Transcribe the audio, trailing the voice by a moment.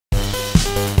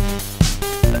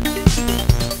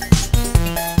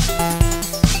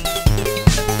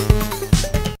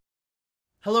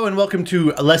Hello and welcome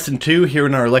to lesson 2 here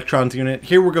in our electrons unit.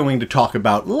 Here we're going to talk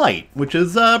about light, which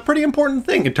is a pretty important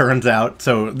thing, it turns out.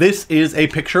 So this is a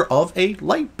picture of a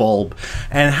light bulb,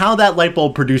 and how that light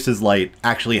bulb produces light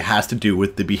actually has to do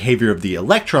with the behavior of the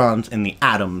electrons in the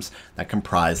atoms that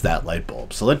comprise that light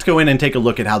bulb. So let's go in and take a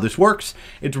look at how this works.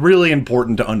 It's really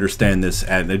important to understand this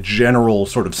at a general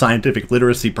sort of scientific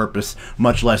literacy purpose,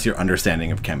 much less your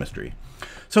understanding of chemistry.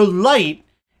 So light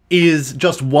is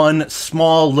just one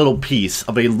small little piece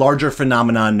of a larger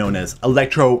phenomenon known as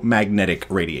electromagnetic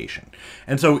radiation.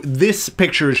 And so this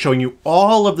picture is showing you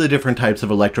all of the different types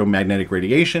of electromagnetic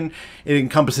radiation. It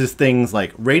encompasses things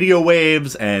like radio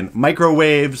waves and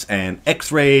microwaves and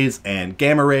X-rays and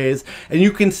gamma rays. And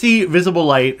you can see visible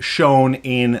light shown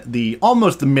in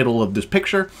almost the middle of this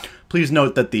picture. Please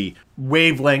note that the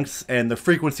wavelengths and the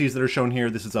frequencies that are shown here,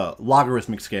 this is a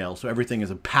logarithmic scale, so everything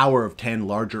is a power of 10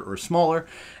 larger or smaller.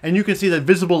 And you can see that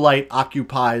visible light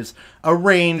occupies a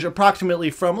range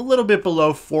approximately from a little bit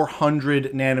below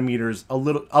 400 nanometers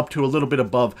up to a little bit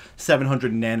above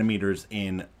 700 nanometers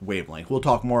in wavelength. We'll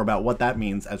talk more about what that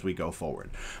means as we go forward.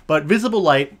 But visible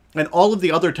light and all of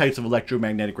the other types of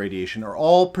electromagnetic radiation are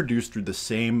all produced through the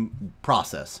same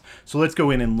process. So let's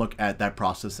go in and look at that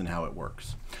process and how it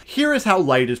works. Here is how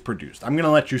light is produced. I'm going to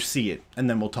let you see it, and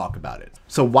then we'll talk about it.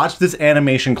 So watch this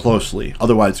animation closely,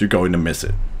 otherwise you're going to miss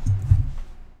it.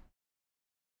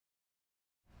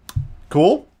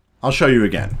 Cool? I'll show you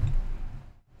again.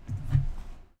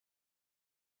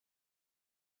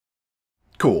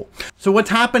 Cool. So what's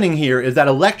happening here is that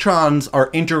electrons are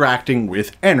interacting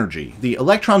with energy. The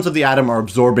electrons of the atom are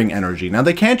absorbing energy. Now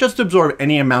they can't just absorb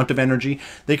any amount of energy,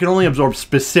 they can only absorb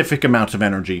specific amounts of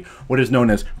energy, what is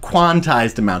known as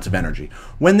quantized amounts of energy.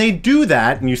 When they do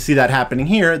that, and you see that happening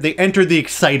here, they enter the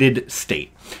excited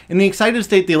state. In the excited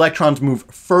state, the electrons move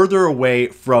further away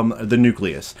from the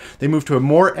nucleus. They move to a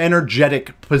more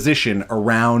energetic position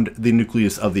around the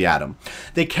nucleus of the atom.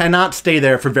 They cannot stay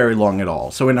there for very long at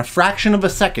all. So in a fraction of a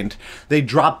second, they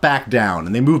drop back down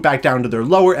and they move back down to their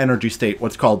lower energy state,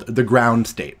 what's called the ground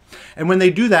state. And when they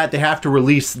do that, they have to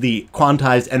release the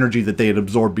quantized energy that they had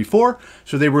absorbed before.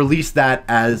 So they release that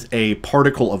as a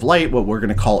particle of light, what we're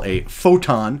going to call a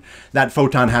photon. That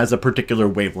photon has a particular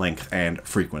wavelength and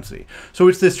frequency. So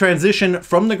it's this transition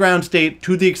from the ground state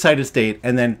to the excited state,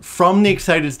 and then from the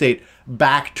excited state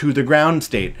back to the ground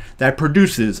state that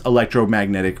produces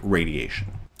electromagnetic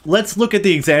radiation. Let's look at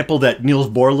the example that Niels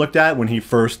Bohr looked at when he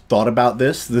first thought about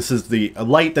this. This is the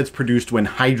light that's produced when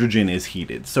hydrogen is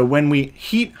heated. So when we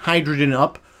heat hydrogen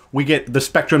up, we get the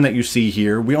spectrum that you see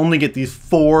here. We only get these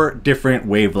 4 different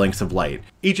wavelengths of light.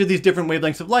 Each of these different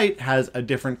wavelengths of light has a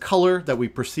different color that we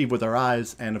perceive with our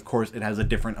eyes, and of course it has a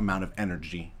different amount of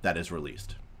energy that is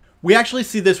released. We actually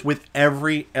see this with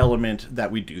every element that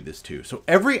we do this to. So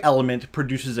every element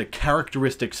produces a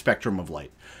characteristic spectrum of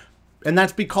light. And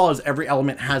that's because every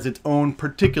element has its own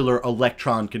particular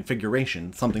electron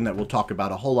configuration, something that we'll talk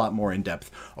about a whole lot more in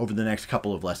depth over the next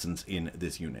couple of lessons in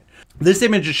this unit. This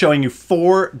image is showing you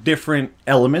 4 different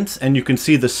elements, and you can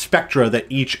see the spectra that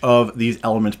each of these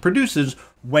elements produces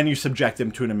when you subject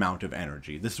them to an amount of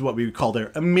energy. This is what we would call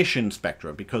their emission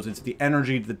spectra, because it's the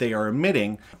energy that they are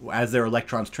emitting as their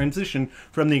electrons transition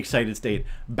from the excited state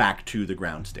back to the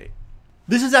ground state.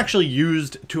 This is actually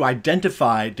used to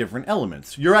identify different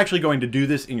elements. You're actually going to do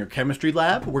this in your chemistry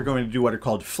lab. We're going to do what are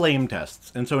called flame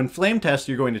tests. And so in flame tests,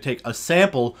 you're going to take a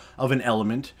sample of an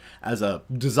element as a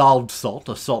dissolved salt,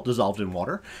 a salt dissolved in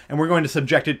water, and we're going to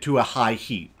subject it to a high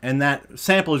heat. And that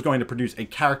sample is going to produce a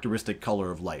characteristic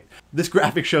color of light. This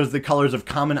graphic shows the colors of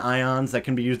common ions that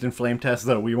can be used in flame tests,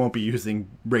 though we won't be using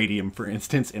radium, for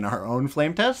instance, in our own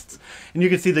flame tests. And you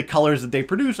can see the colors that they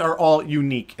produce are all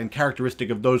unique and characteristic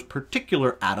of those particular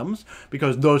atoms,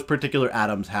 because those particular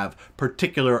atoms have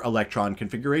particular electron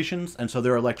configurations, and so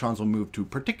their electrons will move to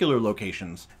particular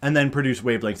locations and then produce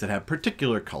wavelengths that have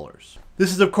particular colors.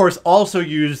 This is, of course, also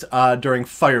used during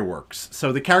fireworks.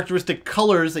 So the characteristic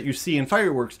colors that you see in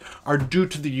fireworks are due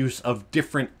to the use of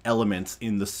different elements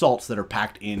in the salts that are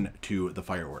packed into the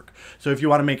firework. So if you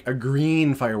want to make a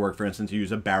green firework, for instance, you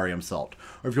use a barium salt.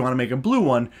 Or if you want to make a blue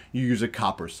one, you use a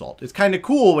copper salt. It's kind of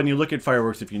cool when you look at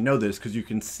fireworks if you know this, because you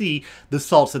can see the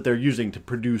salts that they're using to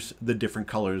produce the different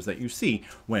colors that you see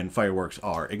when fireworks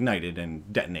are ignited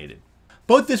and detonated.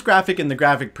 Both this graphic and the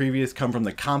graphic previous come from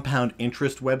the Compound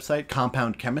Interest website,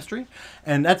 Compound Chemistry,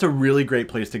 and that's a really great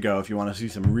place to go if you want to see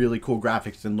some really cool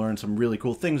graphics and learn some really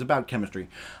cool things about chemistry.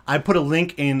 I put a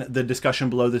link in the discussion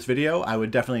below this video. I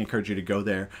would definitely encourage you to go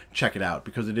there, check it out,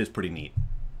 because it is pretty neat.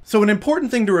 So an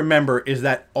important thing to remember is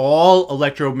that all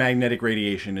electromagnetic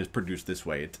radiation is produced this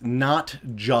way. It's not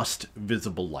just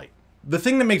visible light. The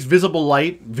thing that makes visible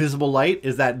light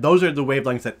is that those are the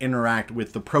wavelengths that interact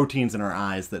with the proteins in our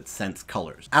eyes that sense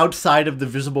colors. Outside of the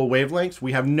visible wavelengths,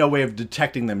 we have no way of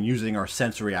detecting them using our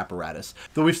sensory apparatus,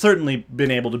 though we've certainly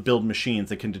been able to build machines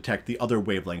that can detect the other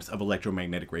wavelengths of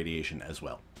electromagnetic radiation as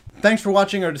well. Thanks for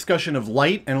watching our discussion of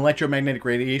light and electromagnetic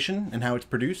radiation and how it's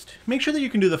produced. Make sure that you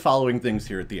can do the following things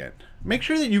here at the end. Make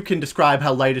sure that you can describe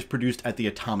how light is produced at the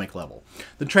atomic level.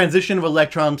 The transition of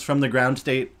electrons from the ground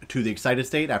state to the excited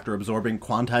state after absorbing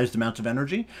quantized amounts of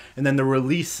energy, and then the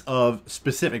release of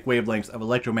specific wavelengths of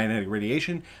electromagnetic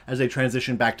radiation as they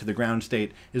transition back to the ground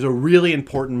state is a really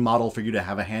important model for you to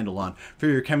have a handle on for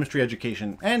your chemistry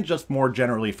education and just more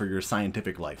generally for your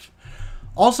scientific life.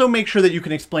 Also, make sure that you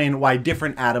can explain why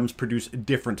different atoms produce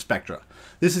different spectra.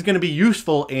 This is going to be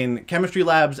useful in chemistry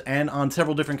labs and on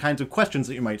several different kinds of questions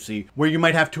that you might see, where you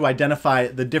might have to identify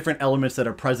the different elements that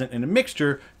are present in a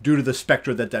mixture due to the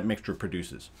spectra that that mixture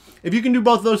produces. If you can do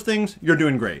both those things, you're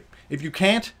doing great. If you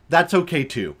can't, that's okay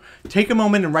too. Take a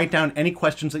moment and write down any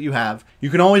questions that you have. You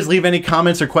can always leave any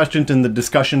comments or questions in the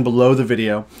discussion below the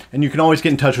video, and you can always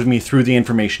get in touch with me through the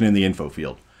information in the info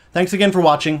field. Thanks again for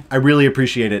watching. I really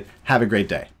appreciate it. Have a great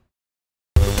day.